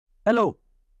Hello,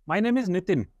 my name is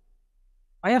Nitin.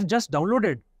 I have just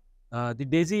downloaded the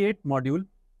DAISY 8 module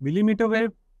millimeter wave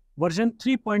version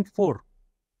 3.4.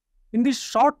 In this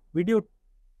short video,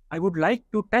 I would like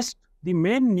to test the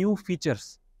main new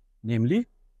features, namely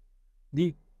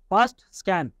the fast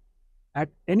scan at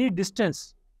any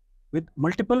distance with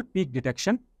multiple peak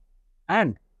detection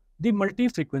and the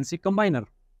multi-frequency combiner.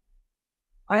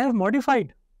 I have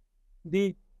modified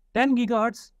the 10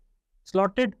 GHz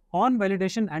slotted horn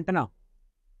validation antenna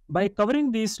by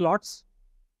covering these slots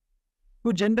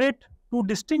to generate two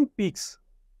distinct peaks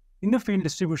in the field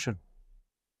distribution.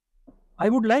 I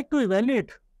would like to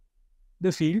evaluate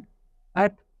the field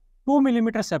at 2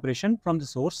 mm separation from the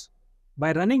source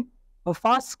by running a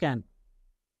fast scan.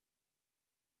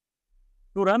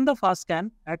 To run the fast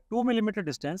scan at 2 mm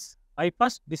distance, I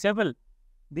first disable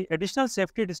the additional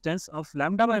safety distance of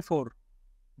lambda by 4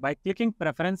 by clicking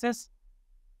Preferences,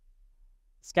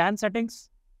 Scan Settings,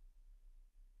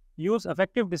 Use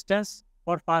Effective Distance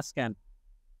for Fast Scan,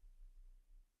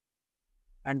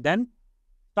 and then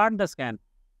start the scan.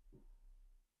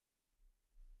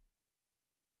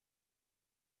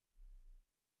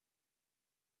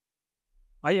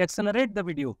 I accelerate the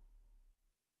video.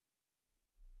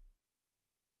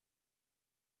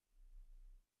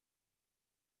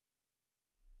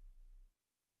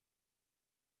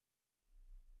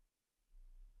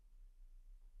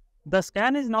 The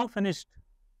scan is now finished,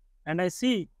 and I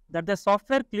see that the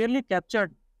software clearly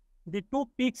captured the two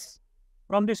peaks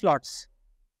from the slots.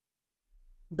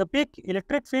 The peak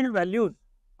electric field values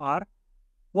are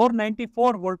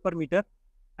 494 volt per meter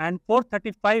and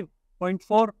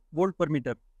 435.4 volt per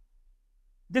meter.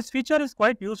 This feature is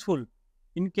quite useful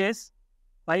in case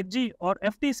 5G or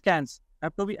FT scans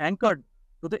have to be anchored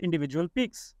to the individual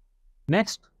peaks.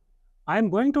 Next, I am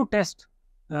going to test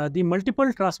the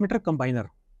multiple transmitter combiner.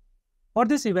 For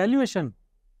this evaluation,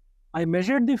 I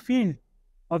measured the field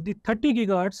of the 30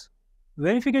 GHz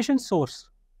verification source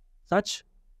such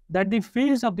that the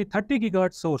fields of the 30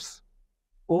 GHz source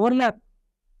overlap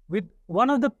with one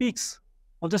of the peaks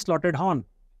of the slotted horn.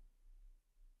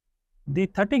 The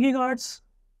 30 GHz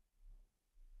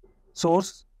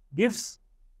source gives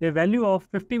a value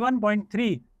of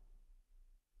 51.3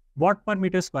 watt per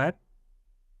meter square,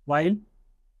 while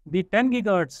the 10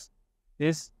 GHz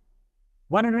is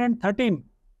 113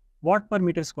 watt per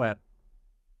meter square.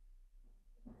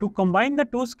 To combine the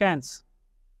two scans,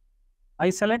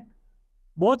 I select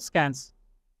both scans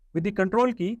with the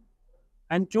control key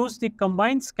and choose the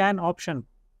combine scan option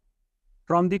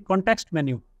from the context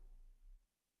menu.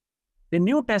 A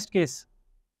new test case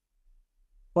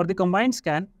for the combined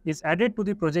scan is added to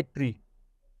the project tree.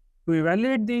 To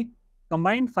evaluate the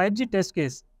combined 5G test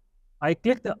case, I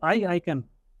click the eye icon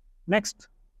next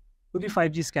to the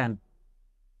 5G scan.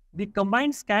 The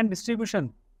combined scan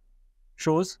distribution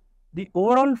shows the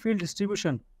overall field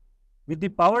distribution with the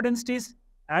power densities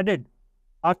added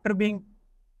after being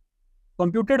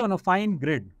computed on a fine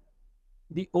grid.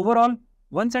 The overall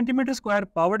 1 centimeter square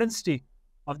power density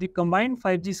of the combined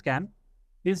 5G scan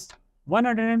is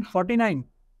 149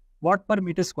 watt per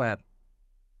meter square.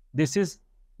 This is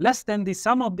less than the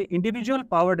sum of the individual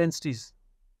power densities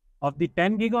of the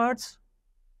 10 GHz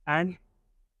and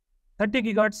 30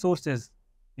 GHz sources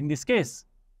in this case,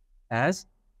 as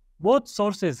both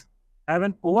sources have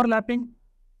an overlapping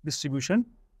distribution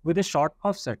with a short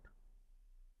offset.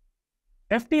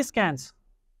 FT scans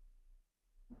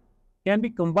can be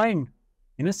combined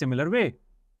in a similar way.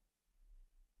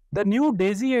 The new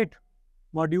DAISY 8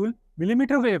 module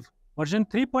millimeter wave version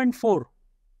 3.4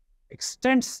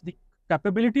 extends the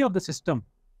capability of the system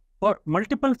for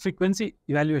multiple frequency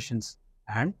evaluations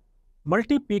and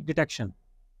multi-peak detection.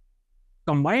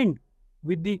 Combined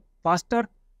with the faster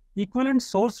equivalent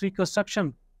source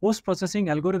reconstruction post-processing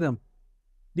algorithm,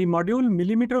 the module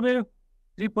millimeter wave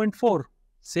 3.4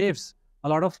 saves a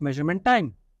lot of measurement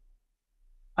time.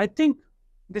 I think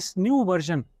this new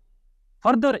version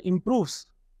further improves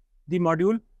the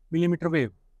module millimeter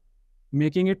wave,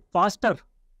 making it faster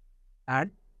and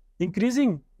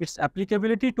increasing its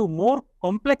applicability to more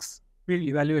complex field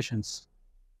evaluations.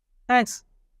 Thanks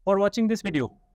for watching this video.